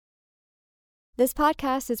This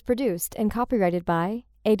podcast is produced and copyrighted by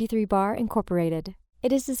 83 Bar Incorporated.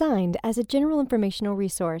 It is designed as a general informational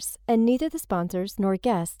resource, and neither the sponsors nor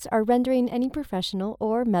guests are rendering any professional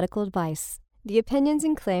or medical advice. The opinions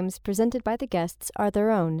and claims presented by the guests are their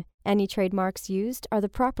own. Any trademarks used are the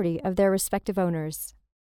property of their respective owners.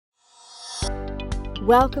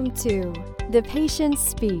 Welcome to The Patients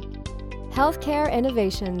Speak. Healthcare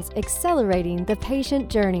innovations accelerating the patient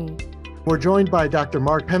journey. We're joined by Dr.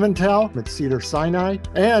 Mark Pimentel at Cedars-Sinai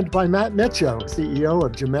and by Matt Mitcho, CEO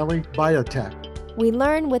of Gemelli Biotech. We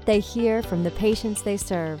learn what they hear from the patients they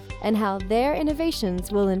serve and how their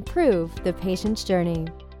innovations will improve the patient's journey.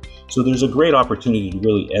 So there's a great opportunity to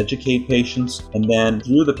really educate patients, and then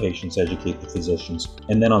through the patients, educate the physicians.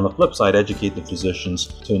 And then on the flip side, educate the physicians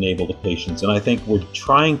to enable the patients. And I think we're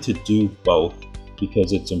trying to do both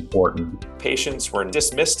because it's important. Patients were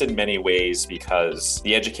dismissed in many ways because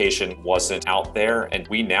the education wasn't out there, and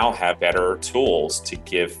we now have better tools to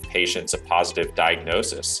give patients a positive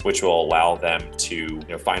diagnosis, which will allow them to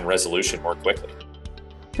find resolution more quickly.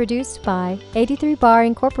 Produced by 83 Bar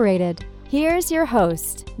Incorporated. Here's your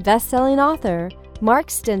host, best-selling author,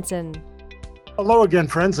 Mark Stinson. Hello again,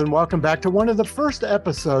 friends, and welcome back to one of the first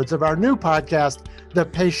episodes of our new podcast, The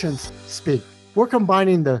Patients Speak. We're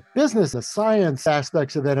combining the business, the science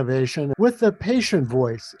aspects of innovation with the patient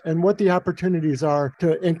voice and what the opportunities are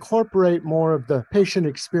to incorporate more of the patient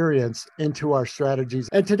experience into our strategies.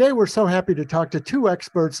 And today we're so happy to talk to two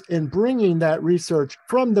experts in bringing that research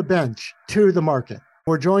from the bench to the market.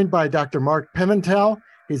 We're joined by Dr. Mark Pimentel.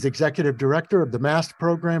 He's Executive Director of the MAST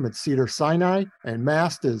program at Cedars-Sinai, and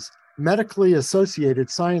MAST is Medically Associated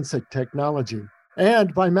Science and Technology.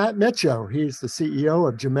 And by Matt Mitcho. He's the CEO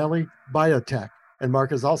of Gemelli Biotech. And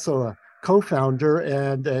Mark is also a co-founder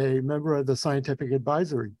and a member of the scientific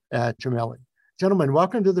advisory at Gemelli. Gentlemen,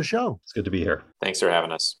 welcome to the show. It's good to be here. Thanks for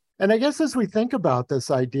having us. And I guess as we think about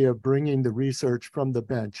this idea of bringing the research from the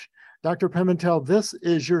bench, Dr. Pimentel, this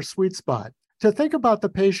is your sweet spot. To think about the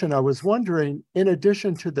patient, I was wondering, in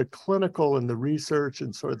addition to the clinical and the research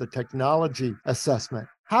and sort of the technology assessment,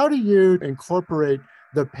 how do you incorporate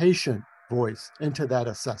the patient voice into that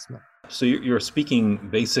assessment? So you're speaking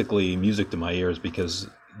basically music to my ears, because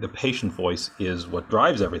the patient voice is what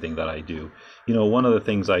drives everything that I do. One of the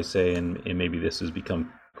things I say, and maybe this has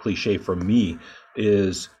become cliche for me,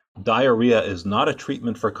 is diarrhea is not a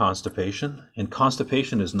treatment for constipation, and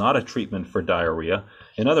constipation is not a treatment for diarrhea.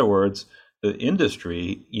 In other words, the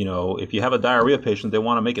industry, if you have a diarrhea patient, they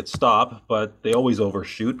want to make it stop, but they always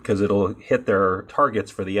overshoot because it'll hit their targets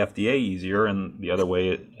for the FDA easier, and the other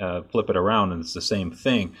way, flip it around, and it's the same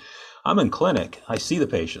thing. I'm in clinic. I see the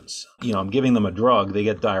patients. I'm giving them a drug. They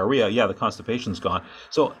get diarrhea. Yeah, the constipation's gone.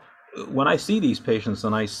 So when I see these patients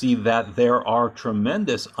and I see that there are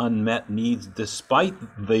tremendous unmet needs despite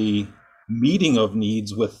the meeting of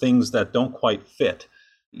needs with things that don't quite fit,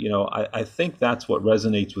 I think that's what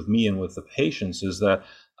resonates with me and with the patients, is that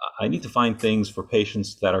I need to find things for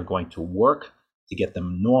patients that are going to work to get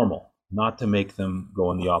them normal, not to make them go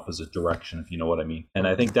in the opposite direction, if you know what I mean. And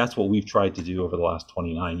I think that's what we've tried to do over the last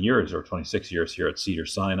 29 years or 26 years here at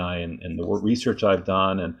Cedars-Sinai, and the research I've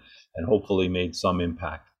done and hopefully made some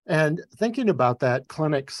impact. And thinking about that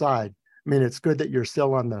clinic side, it's good that you're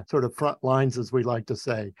still on the sort of front lines, as we like to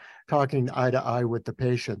say, talking eye to eye with the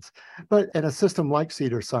patients. But in a system like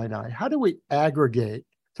Cedars-Sinai, how do we aggregate,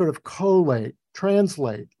 sort of collate,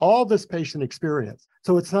 translate all this patient experience?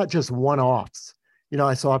 So it's not just one-offs.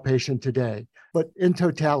 I saw a patient today, but in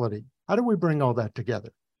totality, how do we bring all that together?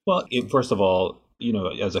 Well, first of all,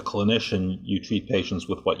 as a clinician, you treat patients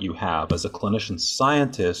with what you have. As a clinician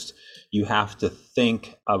scientist, you have to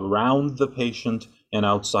think around the patient and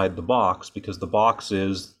outside the box, because the box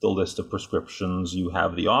is the list of prescriptions you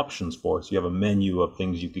have the options for. So you have a menu of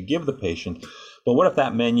things you could give the patient. But what if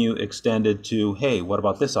that menu extended to, hey, what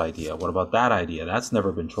about this idea? What about that idea? That's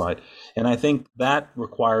never been tried. And I think that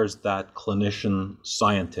requires that clinician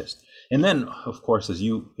scientist. And then, of course, as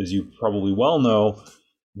you probably well know,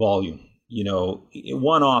 volume.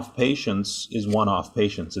 One-off patients is one-off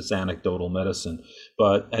patients. It's anecdotal medicine.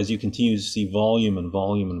 But as you continue to see volume and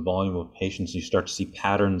volume and volume of patients, you start to see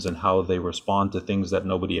patterns in how they respond to things that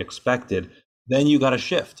nobody expected, then you got to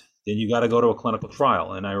shift. Then you got to go to a clinical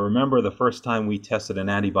trial. And I remember the first time we tested an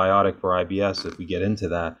antibiotic for IBS, if we get into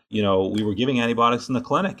that, we were giving antibiotics in the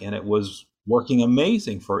clinic, and it was working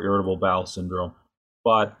amazing for irritable bowel syndrome,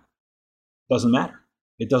 but doesn't matter.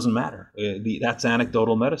 It doesn't matter. That's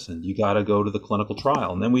anecdotal medicine. You got to go to the clinical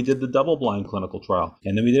trial. And then we did the double-blind clinical trial.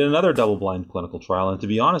 And then we did another double-blind clinical trial. And to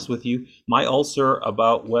be honest with you, my ulcer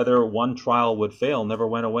about whether one trial would fail never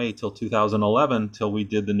went away till 2011, till we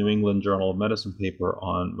did the New England Journal of Medicine paper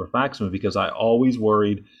on rifaximin, because I always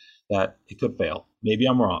worried that it could fail. Maybe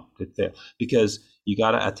I'm wrong. It could fail. Because you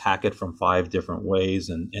got to attack it from 5 different ways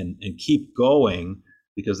and keep going,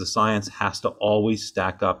 because the science has to always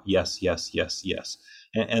stack up yes, yes, yes, yes.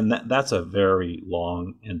 And that's a very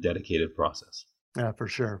long and dedicated process. Yeah, for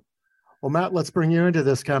sure. Well, Matt, let's bring you into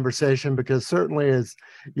this conversation, because certainly as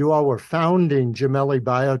you all were founding Gemelli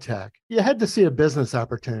Biotech, you had to see a business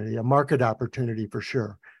opportunity, a market opportunity for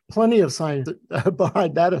sure. Plenty of science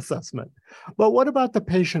behind that assessment. But what about the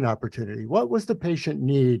patient opportunity? What was the patient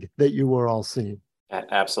need that you were all seeing?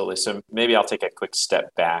 Absolutely. So maybe I'll take a quick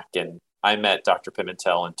step back. And I met Dr.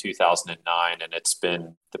 Pimentel in 2009, and it's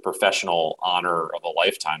been the professional honor of a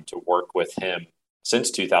lifetime to work with him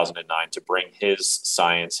since 2009 to bring his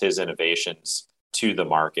science, his innovations to the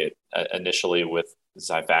market, initially with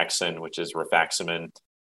Xifaxan, which is rifaximin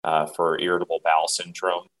for irritable bowel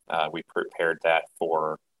syndrome. We prepared that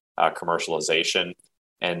for commercialization.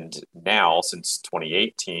 And now, since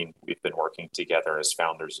 2018, we've been working together as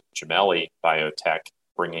founders of Gemelli Biotech,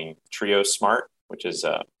 bringing Trio Smart, which is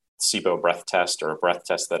a SIBO breath test, or a breath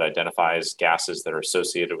test that identifies gases that are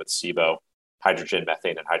associated with SIBO, hydrogen,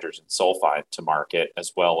 methane, and hydrogen sulfide, to market,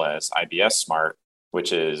 as well as IBS Smart,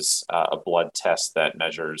 which is a blood test that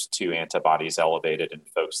measures 2 antibodies elevated in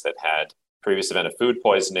folks that had previous event of food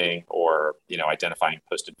poisoning, or identifying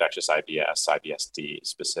post-infectious IBS, IBS-D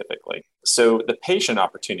specifically. So the patient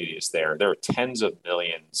opportunity is there. There are tens of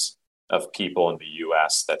millions of people in the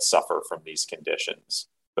U.S. that suffer from these conditions,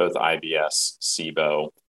 both IBS, SIBO,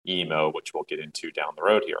 EMO, which we'll get into down the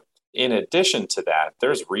road here. In addition to that,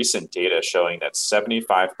 there's recent data showing that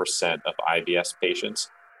 75% of IBS patients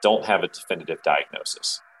don't have a definitive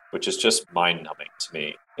diagnosis, which is just mind-numbing to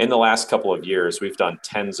me. In the last couple of years, we've done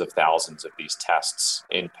tens of thousands of these tests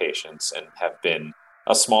in patients and have been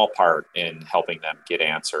a small part in helping them get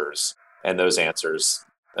answers. And those answers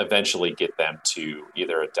eventually get them to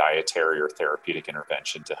either a dietary or therapeutic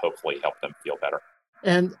intervention to hopefully help them feel better.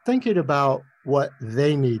 And thinking about what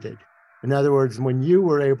they needed. In other words, when you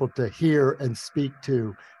were able to hear and speak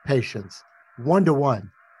to patients one-to-one,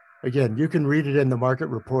 again, you can read it in the market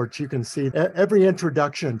reports. You can see every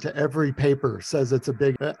introduction to every paper says it's a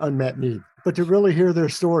big unmet need. But to really hear their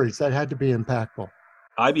stories, that had to be impactful.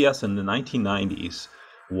 IBS in the 1990s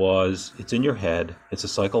it's in your head. It's a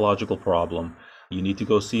psychological problem. You need to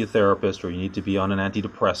go see a therapist, or you need to be on an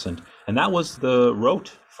antidepressant. And that was the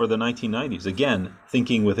rote for the 1990s. Again,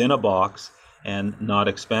 thinking within a box and not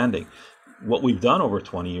expanding. What we've done over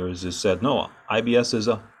 20 years is said, no, IBS is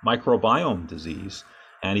a microbiome disease.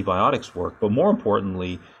 Antibiotics work. But more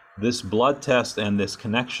importantly, this blood test and this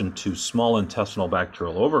connection to small intestinal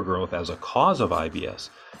bacterial overgrowth as a cause of IBS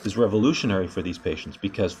is revolutionary for these patients,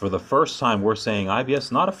 because for the first time we're saying IBS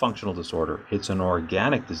is not a functional disorder, it's an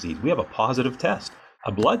organic disease. We have a positive test,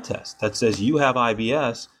 a blood test that says you have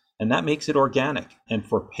IBS, and that makes it organic. And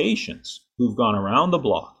for patients who've gone around the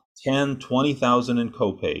block, 10, 20,000 in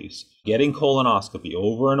copays, getting colonoscopy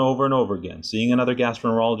over and over and over again, seeing another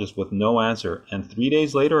gastroenterologist with no answer, and 3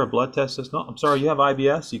 days later a blood test says, no, I'm sorry, you have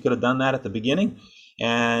IBS. You could have done that at the beginning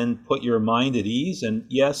and put your mind at ease. And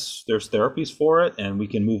yes, there's therapies for it, and we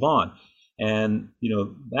can move on. And,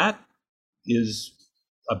 that is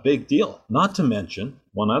a big deal. Not to mention,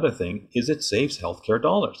 one other thing is it saves healthcare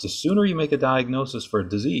dollars. The sooner you make a diagnosis for a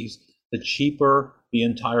disease, the cheaper the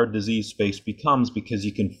entire disease space becomes, because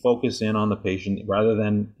you can focus in on the patient rather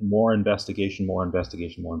than more investigation.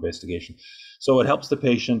 So it helps the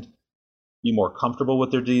patient be more comfortable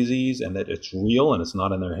with their disease and that it's real and it's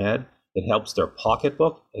not in their head. It helps their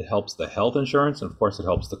pocketbook. It helps the health insurance. And of course, it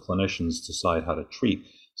helps the clinicians decide how to treat.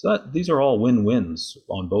 So these are all win-wins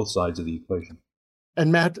on both sides of the equation.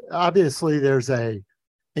 And Matt, obviously there's a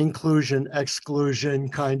inclusion, exclusion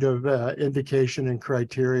kind of indication and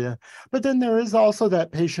criteria. But then there is also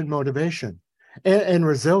that patient motivation and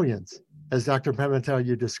resilience. As Dr. Pimentel,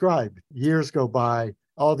 you described, years go by,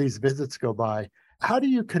 all these visits go by. How do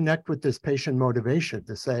you connect with this patient motivation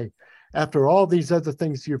to say, after all these other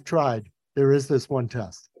things you've tried, there is this one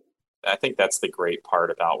test? I think that's the great part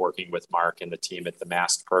about working with Mark and the team at the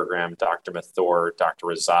MAST program, Dr. Mathur, Dr.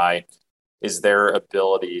 Razai, is their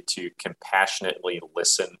ability to compassionately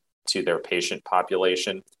listen to their patient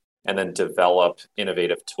population and then develop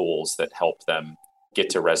innovative tools that help them get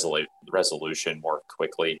to resolution more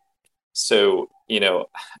quickly. So,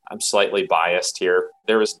 I'm slightly biased here.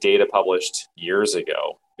 There was data published years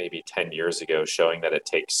ago, maybe 10 years ago showing that it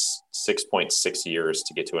takes 6.6 years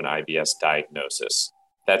to get to an IBS diagnosis.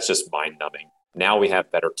 That's just mind-numbing. Now we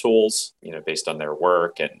have better tools, based on their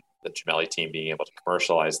work and the Gemelli team being able to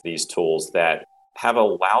commercialize these tools that have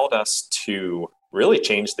allowed us to really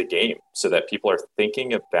change the game so that people are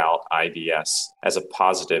thinking about IBS as a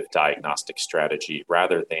positive diagnostic strategy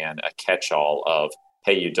rather than a catch-all of,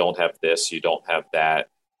 hey, you don't have this, you don't have that,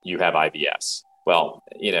 you have IBS. Well,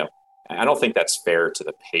 I don't think that's fair to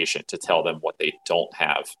the patient to tell them what they don't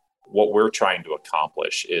have. What we're trying to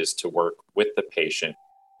accomplish is to work with the patient,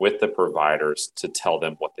 with the providers to tell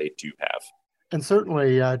them what they do have. And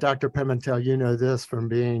certainly, Dr. Pimentel, you know this from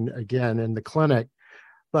being, again, in the clinic.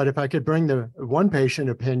 But if I could bring the one patient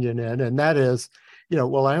opinion in, and that is,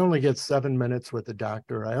 well, I only get 7 minutes with the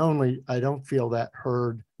doctor. I don't feel that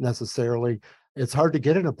heard necessarily. It's hard to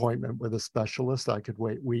get an appointment with a specialist. I could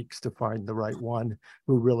wait weeks to find the right one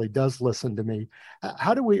who really does listen to me.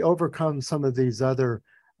 How do we overcome some of these other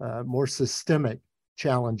more systemic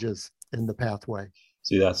challenges in the pathway?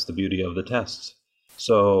 See, that's the beauty of the tests.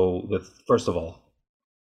 So first of all,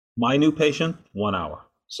 my new patient, 1 hour.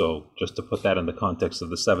 So just to put that in the context of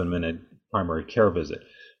the 7-minute primary care visit.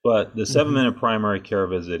 But the 7-minute primary care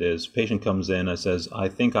visit is patient comes in and says, I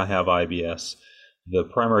think I have IBS. The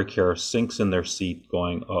primary care sinks in their seat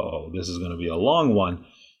going, uh-oh, this is going to be a long one.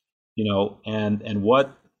 And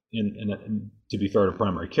to be fair to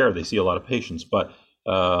primary care, they see a lot of patients. But,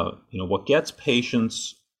 what gets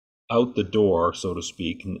patients out the door, so to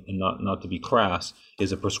speak, and not to be crass,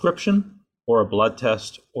 is a prescription or a blood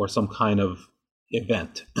test or some kind of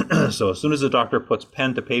event. So as soon as the doctor puts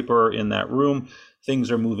pen to paper in that room,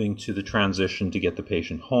 things are moving to the transition to get the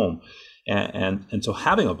patient home. And so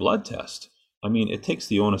having a blood test, it takes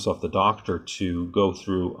the onus off the doctor to go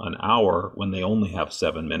through an hour when they only have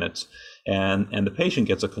 7 minutes, and the patient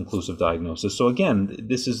gets a conclusive diagnosis. So again,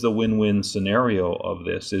 this is the win-win scenario of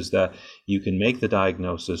this, is that you can make the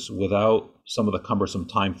diagnosis without some of the cumbersome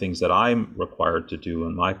time things that I'm required to do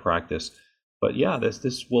in my practice. But yeah,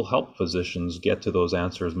 this will help physicians get to those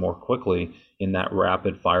answers more quickly in that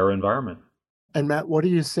rapid fire environment. And Matt, what are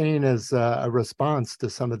you seeing as a response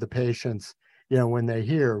to some of the patients, when they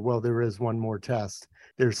hear, well, there is one more test,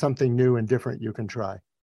 there's something new and different you can try?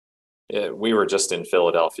 We were just in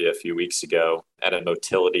Philadelphia a few weeks ago at a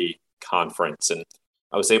motility conference, and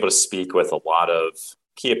I was able to speak with a lot of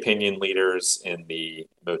key opinion leaders in the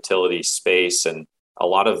motility space, and a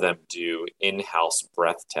lot of them do in-house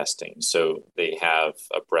breath testing. So they have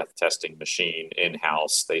a breath testing machine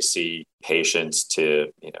in-house. They see patients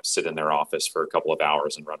to, sit in their office for a couple of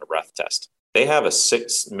hours and run a breath test. They have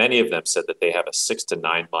many of them said that they have a 6 to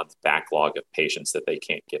 9 month backlog of patients that they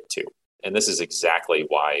can't get to. And this is exactly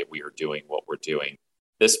why we are doing what we're doing.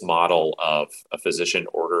 This model of a physician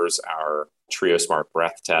orders our TrioSmart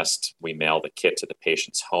breath test. We mail the kit to the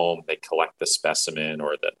patient's home. They collect the specimen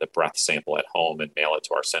or the breath sample at home and mail it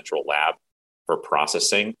to our central lab for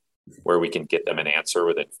processing, where we can get them an answer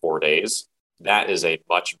within 4 days. That is a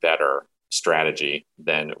much better strategy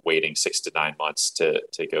than waiting 6 to 9 months to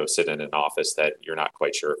go sit in an office that you're not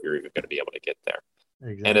quite sure if you're even going to be able to get there.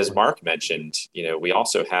 Exactly. And as Mark mentioned, we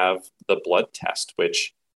also have the blood test,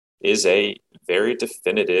 which is a very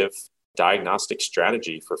definitive diagnostic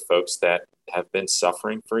strategy for folks that have been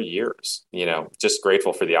suffering for years. Just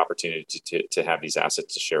grateful for the opportunity to have these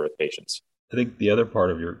assets to share with patients. I think the other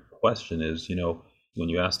part of your question is, when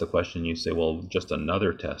you ask the question, you say, well, just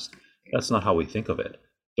another test. That's not how we think of it.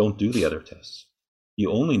 Don't do the other tests. You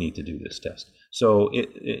only need to do this test. So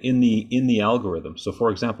in the algorithm, so for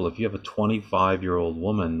example, if you have a 25-year-old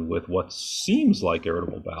woman with what seems like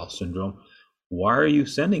irritable bowel syndrome, why are you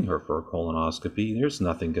sending her for a colonoscopy? There's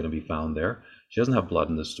nothing going to be found there. She doesn't have blood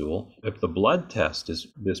in the stool. If the blood test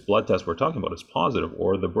this blood test we're talking about is positive,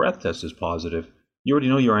 or the breath test is positive, you already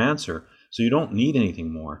know your answer. So you don't need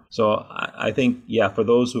anything more. So I think, for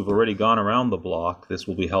those who've already gone around the block, this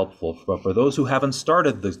will be helpful. But for those who haven't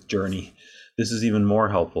started the journey, this is even more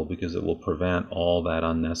helpful because it will prevent all that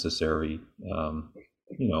unnecessary,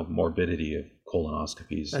 morbidity of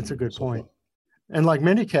colonoscopies. That's a good point. And like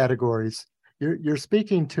many categories, you're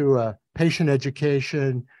speaking to a patient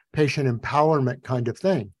education, patient empowerment kind of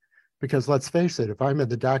thing. Because let's face it, if I'm in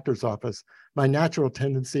the doctor's office, my natural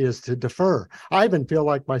tendency is to defer. I even feel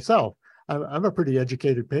like myself. I'm a pretty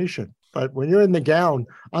educated patient, but when you're in the gown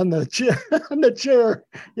on the chair,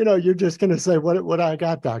 you're just going to say, what I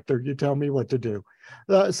got, doctor? You tell me what to do.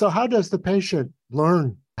 So how does the patient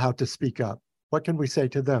learn how to speak up? What can we say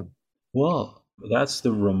to them? Well, that's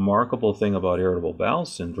the remarkable thing about irritable bowel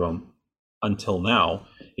syndrome until now,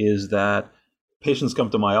 is that patients come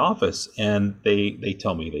to my office and they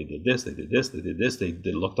tell me they did this, they did this, they did this, they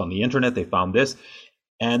looked on the internet, they found this,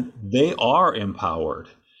 and they are empowered.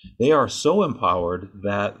 They are so empowered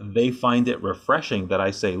that they find it refreshing that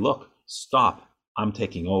I say, look, stop, I'm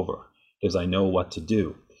taking over because I know what to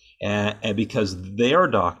do. And because their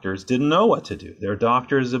doctors didn't know what to do. Their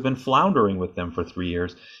doctors have been floundering with them for 3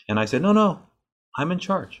 years. And I said, no, I'm in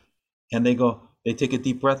charge. And they take a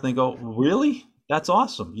deep breath and they go, really? That's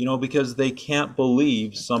awesome. Because they can't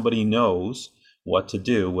believe somebody knows what to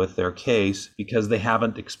do with their case because they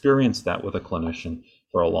haven't experienced that with a clinician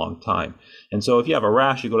for a long time. And so if you have a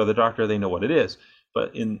rash, you go to the doctor, they know what it is.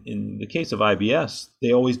 But in the case of IBS,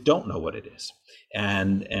 they always don't know what it is.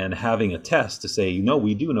 And having a test to say,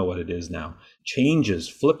 we do know what it is now,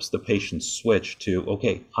 flips the patient's switch to,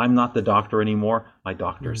 okay, I'm not the doctor anymore, my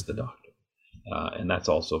doctor is the doctor. And that's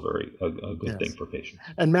also a good thing for patients.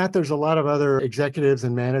 And Matt, there's a lot of other executives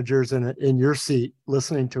and managers in your seat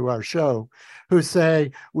listening to our show who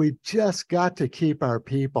say, we've just got to keep our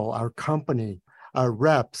people, our company, our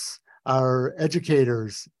reps, our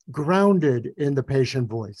educators grounded in the patient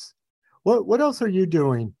voice. What else are you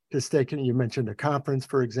doing to stay? You mentioned a conference,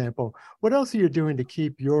 for example. What else are you doing to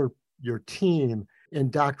keep your team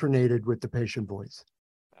indoctrinated with the patient voice?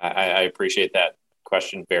 I appreciate that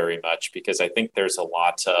question very much because I think there's a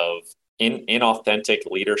lot of inauthentic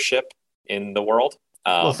leadership in the world.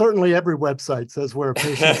 Well, certainly every website says we're a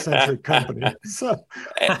patient-centric company. So.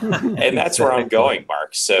 and that's where I'm going,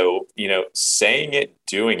 Mark. So, saying it,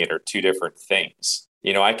 doing it are two different things.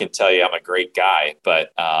 I can tell you I'm a great guy,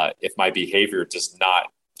 but if my behavior does not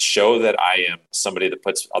show that I am somebody that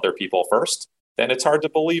puts other people first, then it's hard to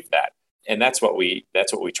believe that. And that's what we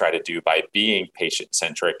try to do by being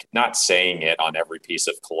patient-centric, not saying it on every piece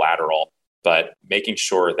of collateral, but making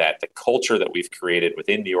sure that the culture that we've created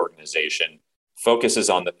within the organization focuses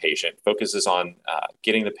on the patient, focuses on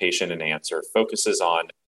getting the patient an answer, focuses on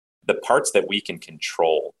the parts that we can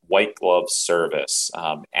control, white glove service,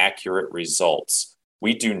 accurate results.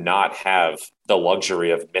 We do not have the luxury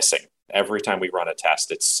of missing. Every time we run a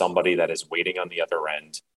test, it's somebody that is waiting on the other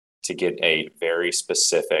end to get a very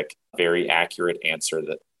specific, very accurate answer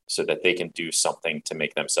so that they can do something to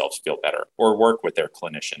make themselves feel better or work with their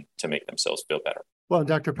clinician to make themselves feel better. Well,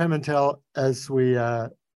 Dr. Pimentel, as we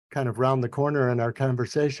kind of round the corner in our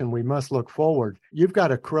conversation, we must look forward. You've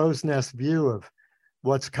got a crow's nest view of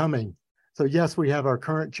what's coming. So yes, we have our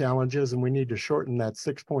current challenges and we need to shorten that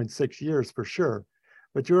 6.6 years for sure.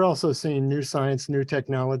 But you're also seeing new science, new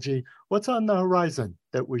technology. What's on the horizon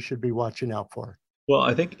that we should be watching out for? Well,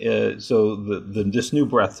 I think this new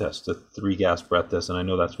breath test, the 3-gas breath test, and I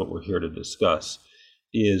know that's what we're here to discuss,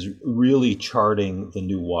 is really charting the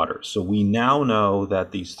new waters. So we now know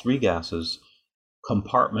that these 3 gases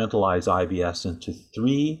compartmentalize IBS into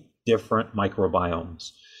 3 different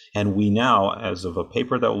microbiomes. And we now, as of a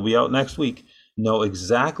paper that will be out next week, know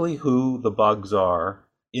exactly who the bugs are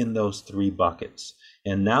in those 3 buckets.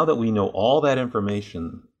 And now that we know all that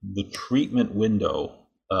information, the treatment window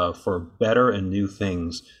for better and new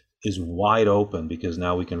things is wide open because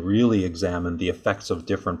now we can really examine the effects of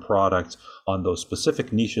different products on those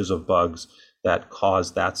specific niches of bugs that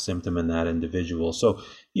cause that symptom in that individual. So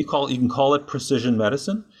you can call it precision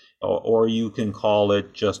medicine, or you can call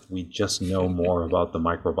it we just know more about the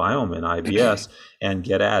microbiome in IBS and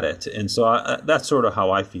get at it. And so that's sort of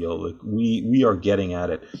how I feel. Like we are getting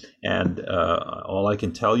at it. And all I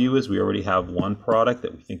can tell you is we already have one product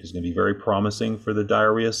that we think is going to be very promising for the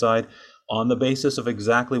diarrhea side on the basis of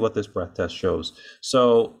exactly what this breath test shows.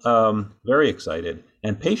 So very excited.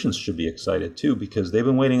 And patients should be excited too, because they've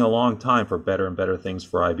been waiting a long time for better and better things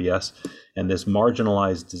for IBS. And this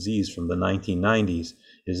marginalized disease from the 1990s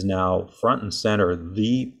is now front and center,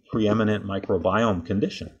 the preeminent microbiome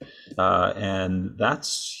condition. And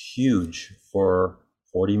that's huge for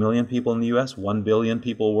 40 million people in the US, 1 billion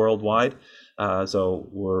people worldwide. So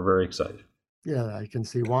we're very excited. Yeah, I can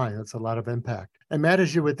see why. That's a lot of impact. And Matt,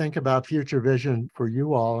 as you would think about future vision for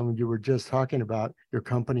you all, and you were just talking about your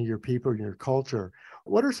company, your people, your culture,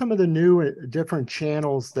 what are some of the new different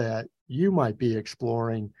channels that you might be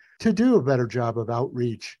exploring to do a better job of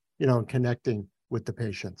outreach, and connecting with the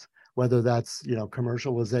patients, whether that's,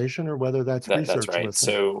 commercialization or whether that's research? That's right.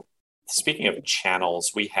 Listening. So speaking of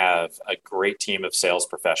channels, we have a great team of sales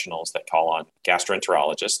professionals that call on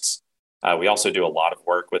gastroenterologists. We also do a lot of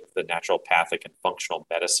work with the naturopathic and functional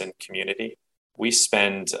medicine community. We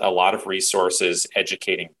spend a lot of resources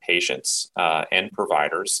educating patients and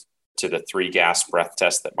providers to the 3-gas breath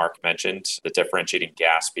test that Mark mentioned, the differentiating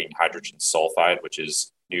gas being hydrogen sulfide, which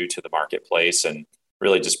is new to the marketplace and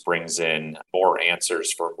really just brings in more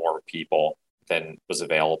answers for more people. than was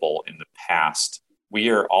available in the past. We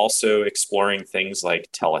are also exploring things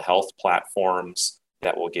like telehealth platforms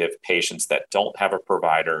that will give patients that don't have a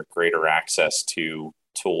provider greater access to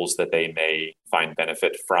tools that they may find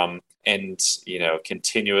benefit from, and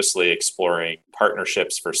continuously exploring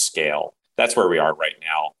partnerships for scale. That's where we are right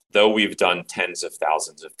now. Though we've done tens of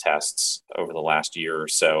thousands of tests over the last year or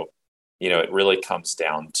so, it really comes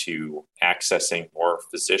down to accessing more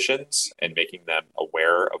physicians and making them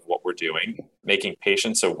aware of what we're doing, making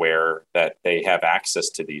patients aware that they have access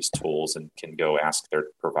to these tools and can go ask their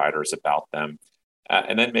providers about them,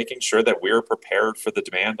 and then making sure that we're prepared for the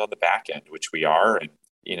demand on the back end, which we are. And,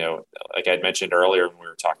 like I'd mentioned earlier when we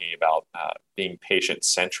were talking about being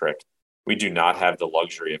patient-centric, we do not have the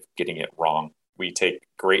luxury of getting it wrong. We take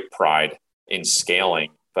great pride in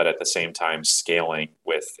scaling, but at the same time, scaling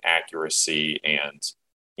with accuracy and,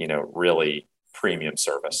 really premium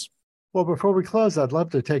service. Well, before we close, I'd love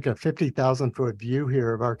to take a 50,000-foot view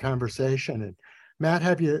here of our conversation. And Matt,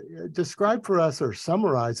 have you describe for us or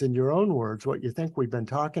summarize in your own words what you think we've been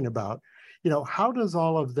talking about? How does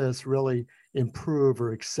all of this really improve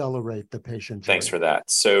or accelerate the patient journey? Thanks for that.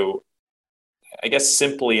 So I guess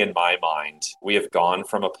simply in my mind, we have gone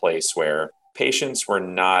from a place where patients were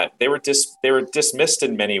dismissed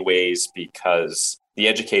in many ways because the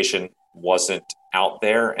education wasn't out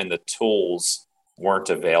there and the tools weren't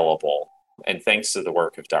available. And thanks to the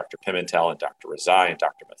work of Dr. Pimentel and Dr. Rezai and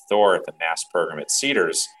Dr. Mathor at the MASS program at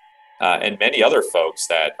Cedars, and many other folks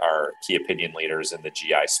that are key opinion leaders in the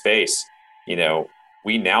GI space,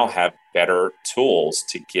 we now have better tools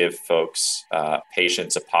to give folks,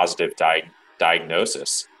 patients, a positive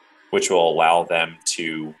diagnosis, which will allow them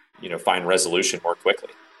to find resolution more quickly.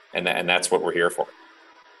 And that's what we're here for.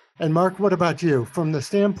 And Mark, what about you? From the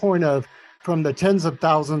standpoint of, from the tens of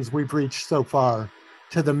thousands we've reached so far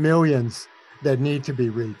to the millions that need to be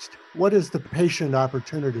reached, what is the patient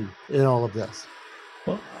opportunity in all of this?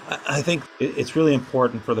 Well, I think it's really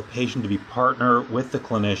important for the patient to be partner with the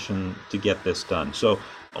clinician to get this done. So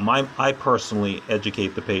I personally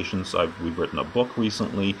educate the patients. We've written a book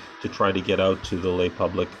recently to try to get out to the lay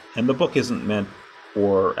public. And the book isn't meant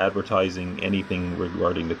for advertising anything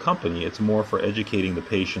regarding the company. It's more for educating the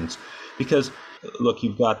patients. Because, look,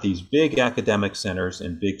 you've got these big academic centers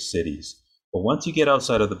in big cities. But once you get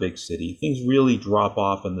outside of the big city, things really drop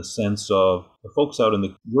off in the sense of the folks out in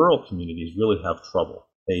the rural communities really have trouble.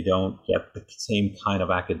 They don't get the same kind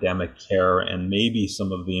of academic care, and maybe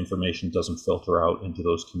some of the information doesn't filter out into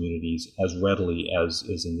those communities as readily as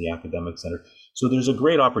is in the academic center. So there's a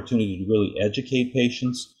great opportunity to really educate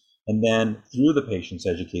patients, and then through the patients,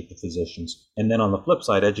 educate the physicians. And then on the flip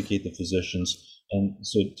side, educate the physicians and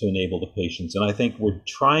so to enable the patients. And I think we're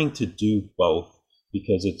trying to do both,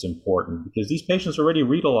 because it's important, because these patients already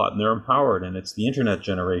read a lot and they're empowered, and it's the internet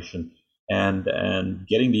generation, and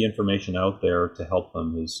getting the information out there to help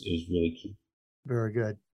them is really key. Very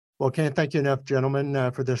good. Well, can't thank you enough,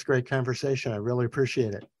 gentlemen, for this great conversation. I really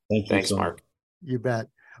appreciate it. Thank you. Thanks, Mark. You bet.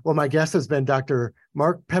 Well, my guest has been Dr.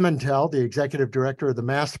 Mark Pimentel, the Executive Director of the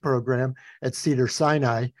MASS program at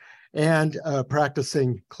Cedars-Sinai and a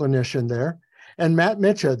practicing clinician there, and Matt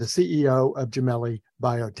Mitcho, the CEO of Gemelli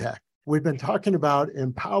Biotech. We've been talking about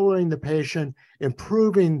empowering the patient,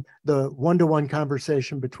 improving the one-to-one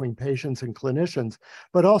conversation between patients and clinicians,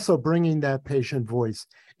 but also bringing that patient voice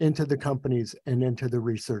into the companies and into the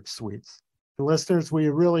research suites. Listeners, we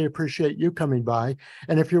really appreciate you coming by.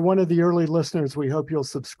 And if you're one of the early listeners, we hope you'll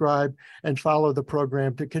subscribe and follow the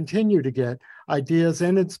program to continue to get ideas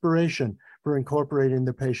and inspiration for incorporating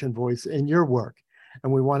the patient voice in your work.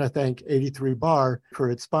 And we want to thank 83 Bar for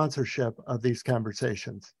its sponsorship of these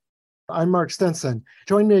conversations. I'm Mark Stinson.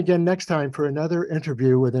 Join me again next time for another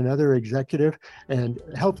interview with another executive and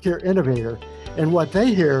healthcare innovator and what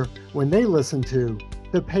they hear when they listen to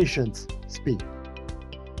the patients speak.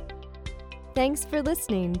 Thanks for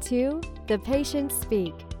listening to The Patients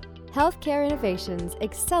Speak, Healthcare Innovations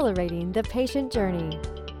Accelerating the Patient Journey,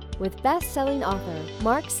 with best-selling author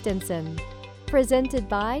Mark Stinson. Presented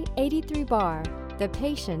by 83 Bar, the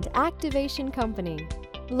Patient Activation Company.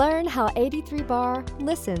 Learn how 83 Bar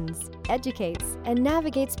listens, educates, and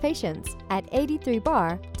navigates patients at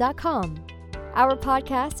 83bar.com. Our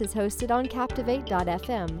podcast is hosted on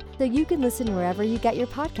Captivate.fm, so you can listen wherever you get your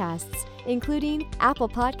podcasts, including Apple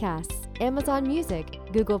Podcasts, Amazon Music,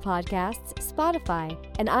 Google Podcasts, Spotify,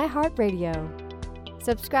 and iHeartRadio.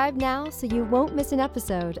 Subscribe now so you won't miss an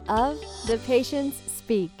episode of The Patients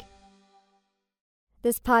Speak.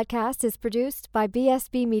 This podcast is produced by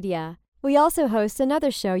BSB Media. We also host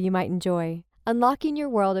another show you might enjoy, Unlocking Your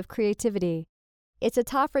World of Creativity. It's a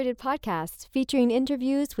top-rated podcast featuring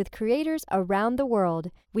interviews with creators around the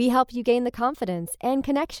world. We help you gain the confidence and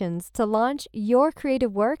connections to launch your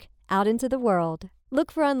creative work out into the world.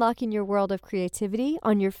 Look for Unlocking Your World of Creativity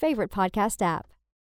on your favorite podcast app.